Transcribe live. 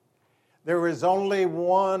There is only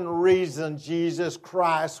one reason Jesus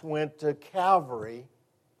Christ went to Calvary,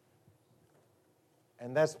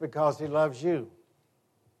 and that's because He loves you.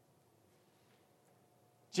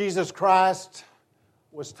 Jesus Christ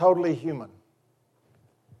was totally human.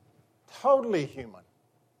 Totally human.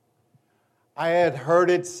 I had heard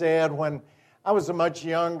it said when I was a much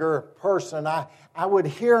younger person, I would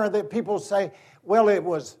hear that people say, well, it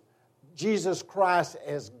was Jesus Christ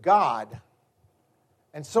as God,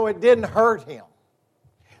 and so it didn't hurt Him.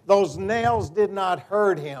 Those nails did not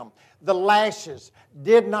hurt Him. The lashes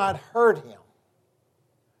did not hurt Him.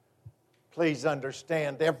 Please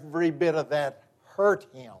understand, every bit of that hurt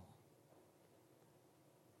Him.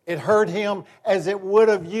 It hurt Him as it would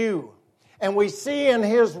have you. And we see in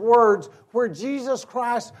His words where Jesus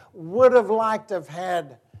Christ would have liked to have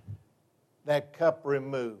had that cup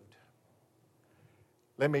removed.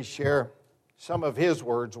 Let me share some of His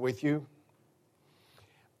words with you.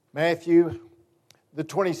 Matthew, the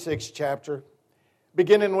 26th chapter,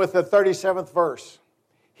 beginning with the 37th verse.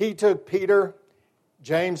 He took Peter,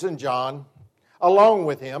 James, and John along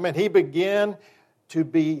with Him, and He began to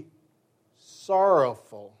be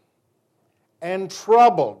sorrowful and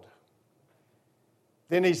troubled.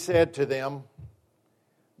 Then He said to them,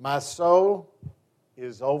 my soul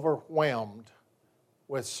is overwhelmed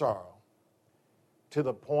with sorrow to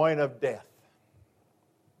the point of death.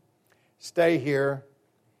 Stay here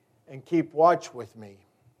and keep watch with me.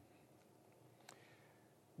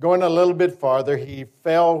 Going a little bit farther, He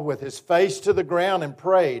fell with His face to the ground and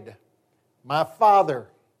prayed, my Father,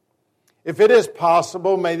 if it is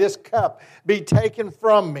possible, may this cup be taken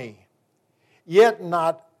from me, yet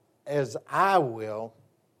not as I will,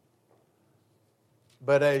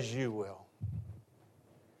 but as You will.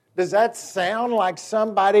 Does that sound like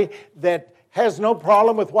somebody that has no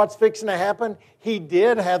problem with what's fixing to happen? He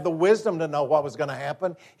did have the wisdom to know what was going to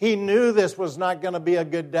happen. He knew this was not going to be a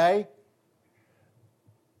good day.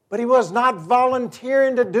 But He was not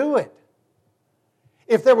volunteering to do it.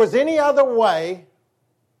 If there was any other way,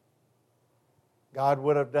 God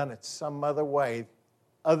would have done it some other way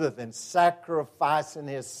other than sacrificing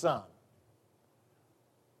His Son.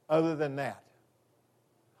 Other than that.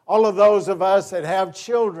 All of those of us that have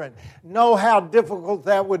children know how difficult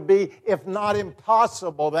that would be, if not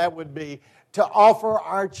impossible that would be, to offer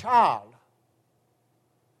our child.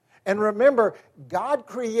 And remember, God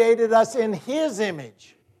created us in His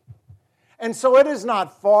image. And so it is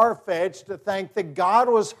not far-fetched to think that God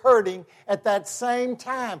was hurting at that same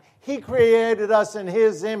time. He created us in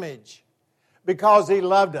His image because He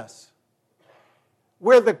loved us.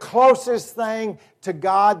 We're the closest thing to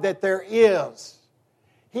God that there is.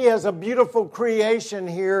 He has a beautiful creation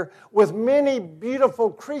here with many beautiful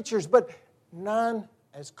creatures, but none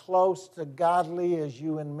as close to godly as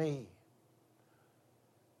you and me.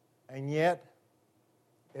 And yet,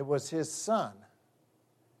 it was His Son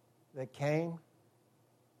that came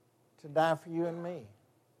to die for you and me.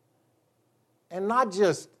 And not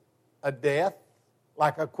just a death,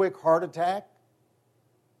 like a quick heart attack.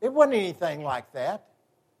 It wasn't anything like that.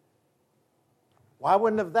 Why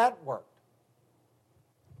wouldn't have that worked?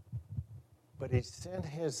 But He sent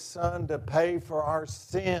His Son to pay for our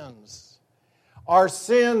sins. Our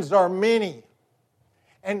sins are many.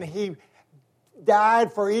 And He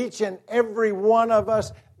died for each and every one of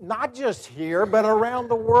us, not just here, but around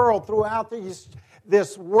the world, throughout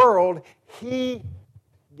this world. He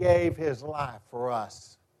gave His life for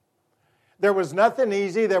us. There was nothing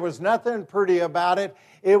easy. There was nothing pretty about it.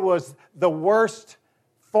 It was the worst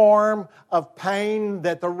form of pain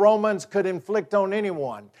that the Romans could inflict on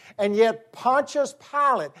anyone. And yet Pontius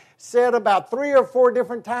Pilate said about 3 or 4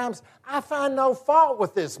 different times, I find no fault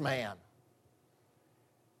with this man.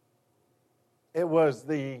 It was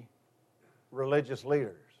the religious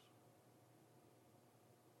leaders.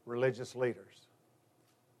 Religious leaders.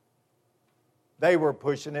 They were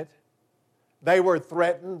pushing it. They were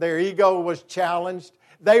threatened. Their ego was challenged.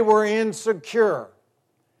 They were insecure.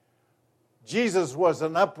 Jesus was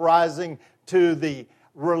an uprising to the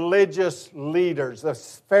religious leaders, the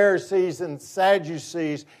Pharisees and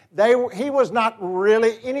Sadducees. He was not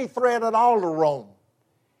really any threat at all to Rome.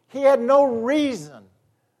 He had no reason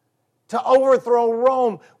to overthrow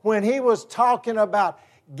Rome when He was talking about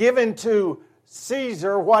giving to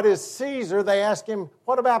Caesar what is Caesar. They asked Him,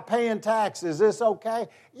 what about paying taxes? Is this okay?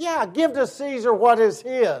 Yeah, give to Caesar what is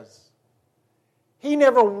his. He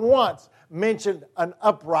never once mentioned an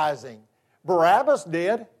uprising. Barabbas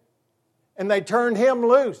did, and they turned him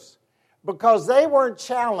loose because they weren't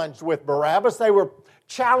challenged with Barabbas. They were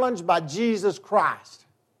challenged by Jesus Christ.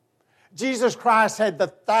 Jesus Christ had the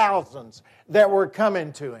thousands that were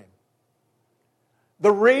coming to Him.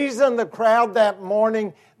 The reason the crowd that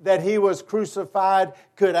morning that he was crucified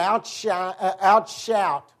could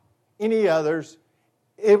outshout any others,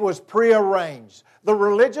 it was prearranged. The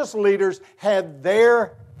religious leaders had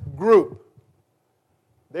their group,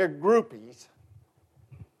 their groupies,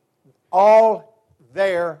 all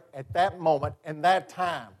there at that moment and that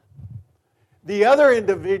time. The other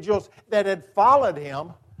individuals that had followed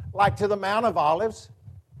him, like to the Mount of Olives,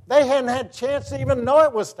 they hadn't had a chance to even know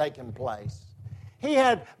it was taking place. He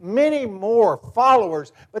had many more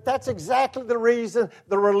followers, but that's exactly the reason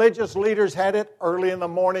the religious leaders had it early in the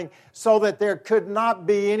morning, so that there could not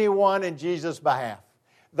be anyone in Jesus' behalf.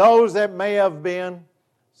 Those that may have been,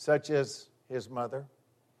 such as his mother,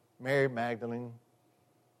 Mary Magdalene,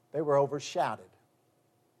 they were overshadowed.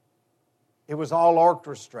 It was all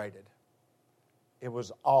orchestrated. It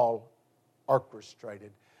was all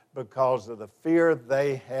orchestrated because of the fear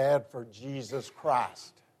they had for Jesus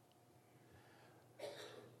Christ.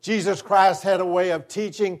 Jesus Christ had a way of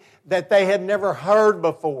teaching that they had never heard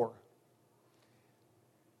before.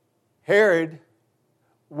 Herod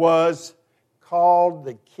was called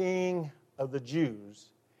the King of the Jews.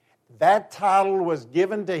 That title was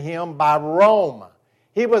given to him by Rome.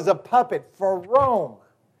 He was a puppet for Rome.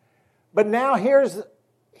 But now here's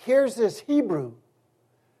this Hebrew,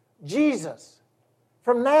 Jesus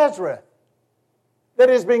from Nazareth, that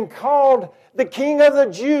is being called the King of the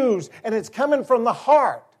Jews, and it's coming from the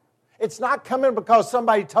heart. It's not coming because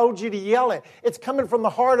somebody told you to yell it. It's coming from the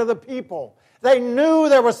heart of the people. They knew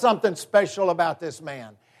there was something special about this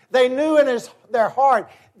man. They knew in their heart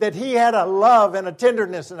that he had a love and a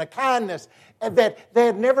tenderness and a kindness that they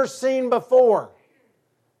had never seen before.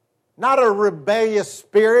 Not a rebellious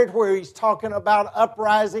spirit where he's talking about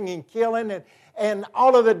uprising and killing and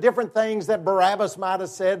all of the different things that Barabbas might have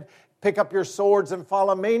said, pick up your swords and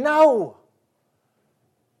follow me. No.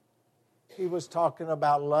 He was talking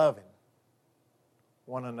about loving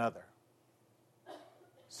one another.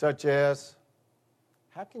 Such as,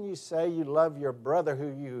 how can you say you love your brother who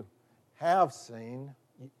you have seen?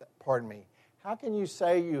 How can you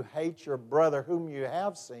say you hate your brother whom you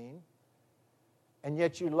have seen, and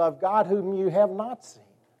yet you love God whom you have not seen?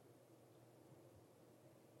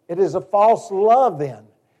 It is a false love then.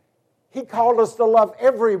 He called us to love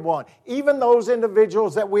everyone, even those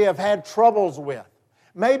individuals that we have had troubles with.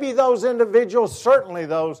 Maybe those individuals, certainly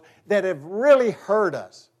those that have really hurt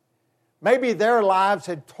us. Maybe their lives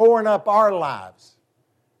had torn up our lives.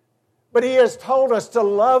 But He has told us to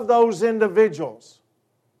love those individuals.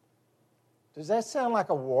 Does that sound like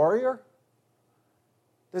a warrior?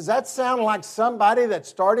 Does that sound like somebody that's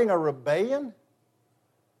starting a rebellion?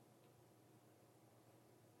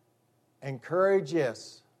 And courage,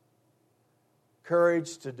 yes.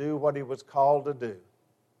 Courage to do what he was called to do.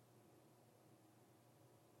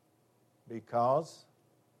 Because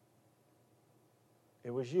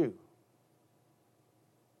it was you.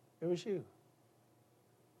 It was you.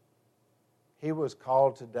 He was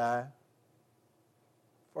called to die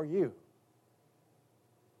for you.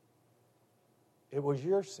 It was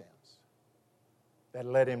your sins that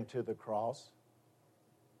led him to the cross.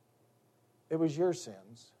 It was your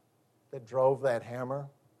sins that drove that hammer,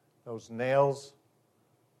 those nails.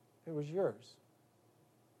 It was yours.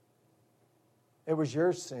 It was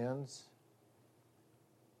your sins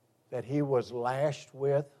that he was lashed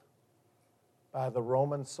with by the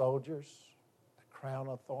Roman soldiers, the crown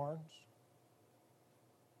of thorns.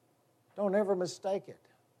 Don't ever mistake it.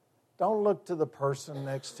 Don't look to the person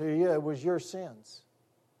next to you. It was your sins.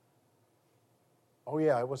 Oh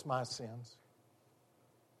yeah, it was my sins.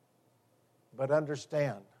 But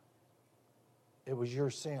understand, it was your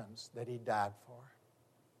sins that he died for.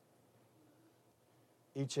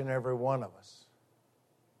 Each and every one of us.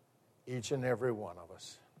 Each and every one of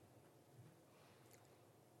us.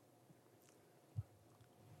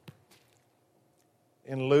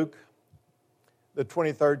 In Luke, the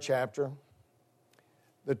 23rd chapter,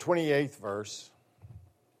 the 28th verse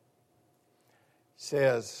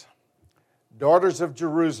says, "Daughters of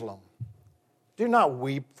Jerusalem, do not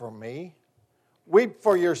weep for me. Weep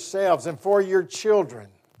for yourselves and for your children."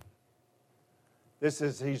 This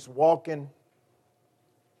is, he's walking,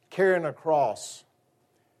 carrying a cross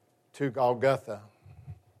to Golgotha.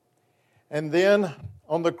 And then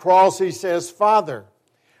on the cross he says, "Father,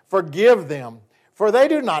 forgive them, for they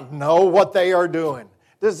do not know what they are doing."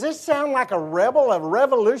 Does this sound like a rebel, a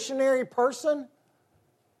revolutionary person?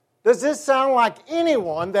 Does this sound like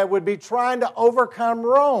anyone that would be trying to overcome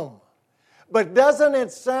Rome? But doesn't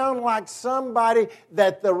it sound like somebody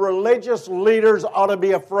that the religious leaders ought to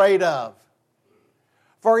be afraid of?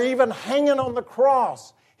 For even hanging on the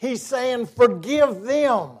cross, he's saying, forgive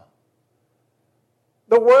them.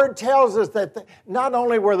 The Word tells us that not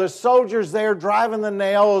only were the soldiers there driving the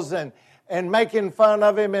nails and making fun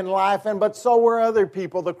of him and laughing, but so were other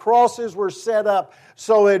people. The crosses were set up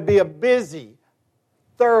so it'd be a busy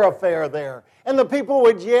thoroughfare there. And the people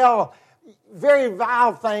would yell very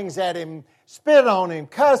vile things at him, spit on him,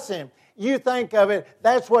 cuss him. You think of it,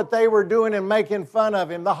 that's what they were doing and making fun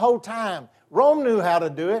of him the whole time. Rome knew how to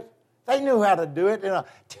do it. They knew how to do it in a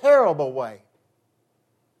terrible way.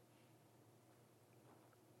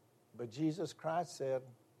 But Jesus Christ said,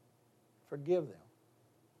 forgive them.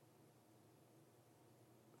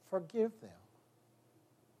 Forgive them,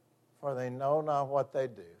 for they know not what they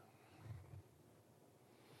do.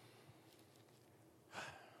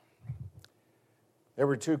 There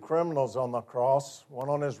were two criminals on the cross, one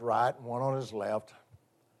on his right and one on his left.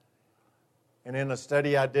 And in a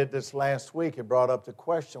study I did this last week, it brought up the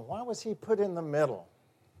question, why was he put in the middle?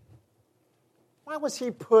 Why was he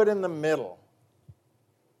put in the middle?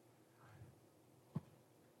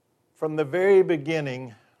 From the very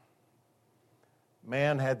beginning,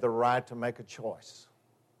 man had the right to make a choice.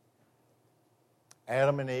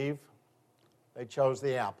 Adam and Eve, they chose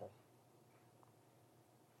the apple.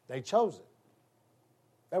 They chose it.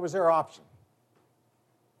 That was their option.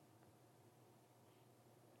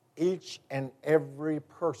 Each and every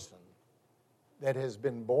person that has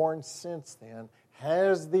been born since then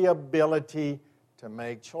has the ability to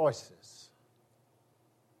make choices.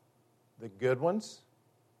 The good ones,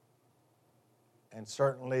 and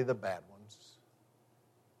certainly the bad ones.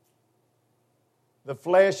 The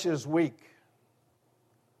flesh is weak,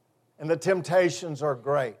 and the temptations are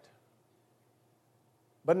great.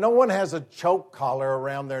 But no one has a choke collar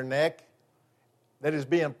around their neck that is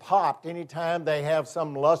being popped anytime they have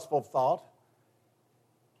some lustful thought.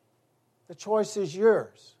 The choice is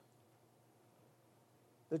yours.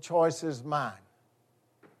 The choice is mine.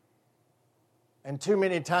 And too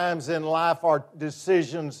many times in life our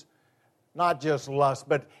decisions, not just lust,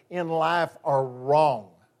 but in life are wrong.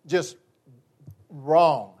 Just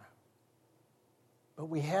wrong. But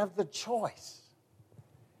we have the choice.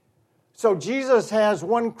 So Jesus has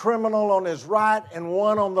one criminal on his right and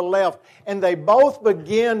one on the left, and they both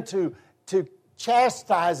begin to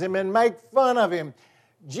chastise him and make fun of him.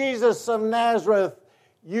 Jesus of Nazareth,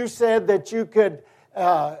 you said that you could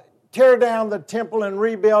tear down the temple and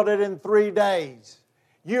rebuild it in 3 days.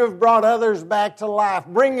 You have brought others back to life.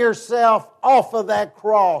 Bring yourself off of that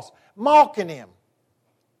cross, mocking him.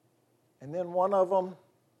 And then one of them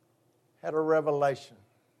had a revelation.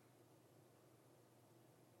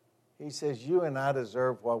 He says, you and I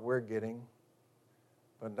deserve what we're getting,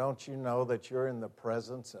 but don't you know that you're in the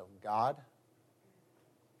presence of God?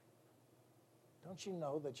 Don't you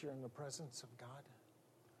know that you're in the presence of God?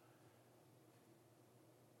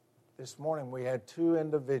 This morning we had 2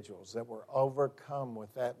 individuals that were overcome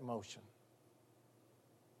with that motion.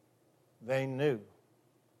 They knew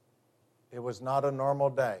it was not a normal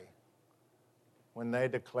day when they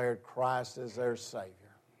declared Christ as their Savior.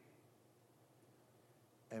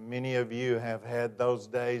 And many of you have had those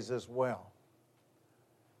days as well.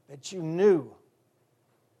 That you knew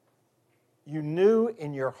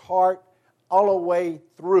in your heart all the way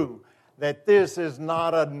through that this is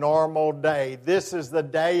not a normal day. This is the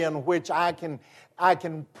day in which I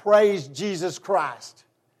can praise Jesus Christ.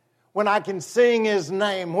 When I can sing His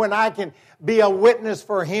name. When I can be a witness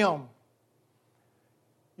for Him.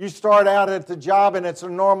 You start out at the job and it's a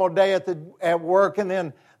normal day at work, and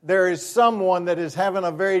then there is someone that is having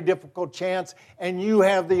a very difficult chance and you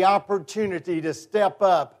have the opportunity to step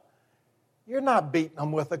up. You're not beating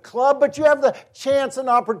them with a club, but you have the chance and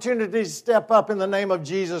opportunity to step up in the name of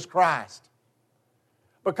Jesus Christ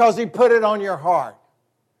because He put it on your heart.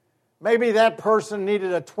 Maybe that person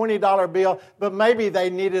needed a $20 bill, but maybe they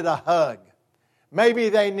needed a hug. Maybe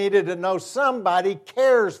they needed to know somebody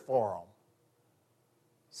cares for them.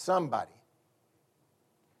 Somebody.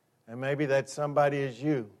 And maybe that somebody is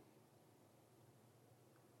you.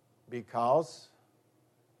 Because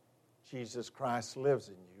Jesus Christ lives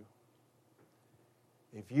in you.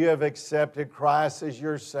 If you have accepted Christ as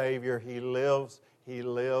your Savior, He lives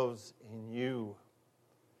in you.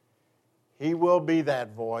 He will be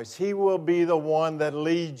that voice. He will be the one that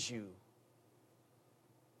leads you.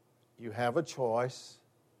 You have a choice,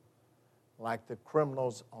 like the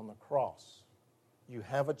criminals on the cross. You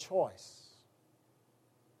have a choice.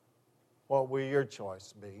 What will your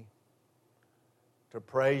choice be? To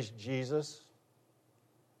praise Jesus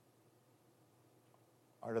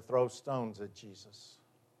or to throw stones at Jesus?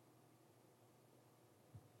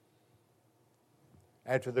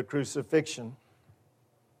 After the crucifixion,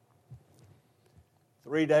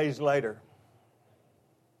 3 days later,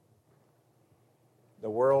 the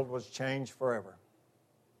world was changed forever.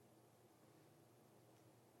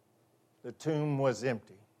 The tomb was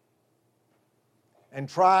empty. And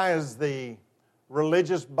try as the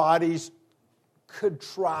religious bodies could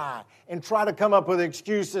try to come up with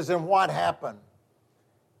excuses, and what happened?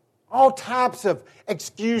 All types of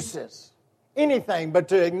excuses. Anything but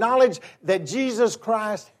to acknowledge that Jesus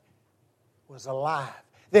Christ was alive,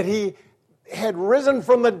 that He had risen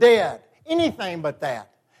from the dead. Anything but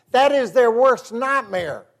that. That is their worst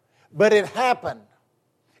nightmare. But it happened.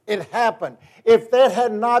 It happened. If that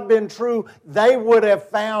had not been true, they would have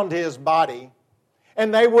found His body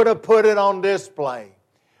and they would have put it on display.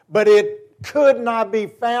 But it could not be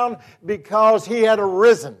found because He had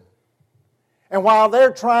arisen. And while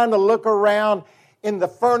they're trying to look around in the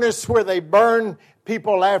furnace where they burn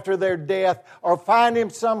people after their death or find Him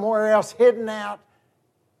somewhere else hidden out,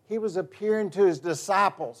 He was appearing to His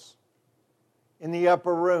disciples in the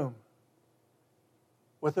upper room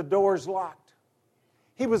with the doors locked.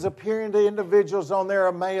 He was appearing to individuals on their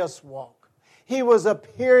Emmaus walk. He was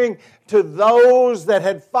appearing to those that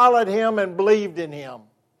had followed Him and believed in Him.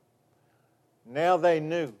 Now they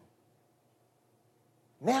knew.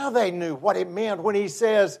 Now they knew what it meant when He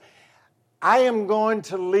says, I am going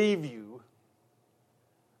to leave you,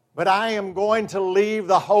 but I am going to leave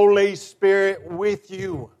the Holy Spirit with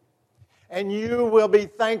you. And you will be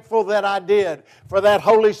thankful that I did, for that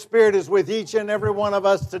Holy Spirit is with each and every one of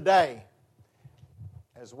us today,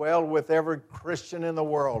 as well with every Christian in the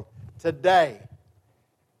world. Today,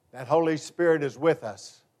 that Holy Spirit is with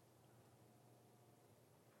us.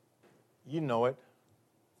 You know it.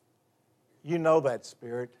 You know that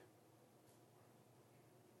Spirit.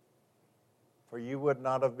 For you would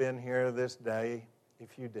not have been here this day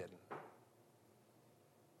if you didn't.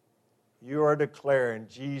 You are declaring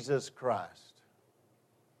Jesus Christ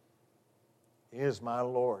is my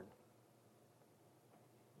Lord.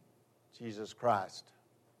 Jesus Christ,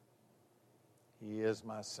 He is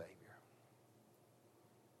my Savior.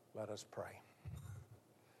 Let us pray.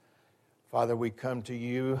 Father, we come to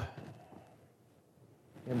You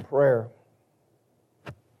in prayer.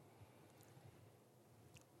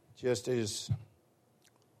 Just as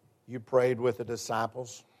You prayed with the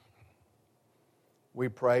disciples, we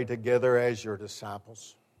pray together as Your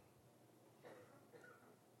disciples.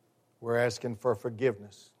 We're asking for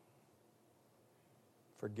forgiveness.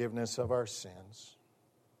 Forgiveness of our sins.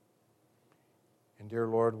 And dear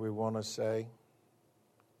Lord, we want to say,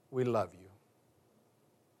 we love You.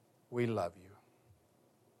 We love You.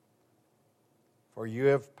 For You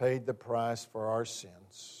have paid the price for our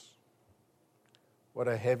sins. What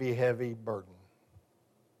a heavy, heavy burden.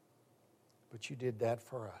 But You did that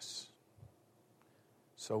for us.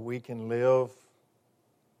 So we can live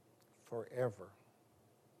forever,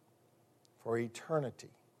 for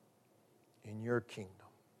eternity, in Your kingdom.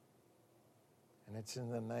 And it's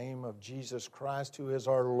in the name of Jesus Christ, who is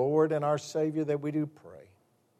our Lord and our Savior, that we do pray.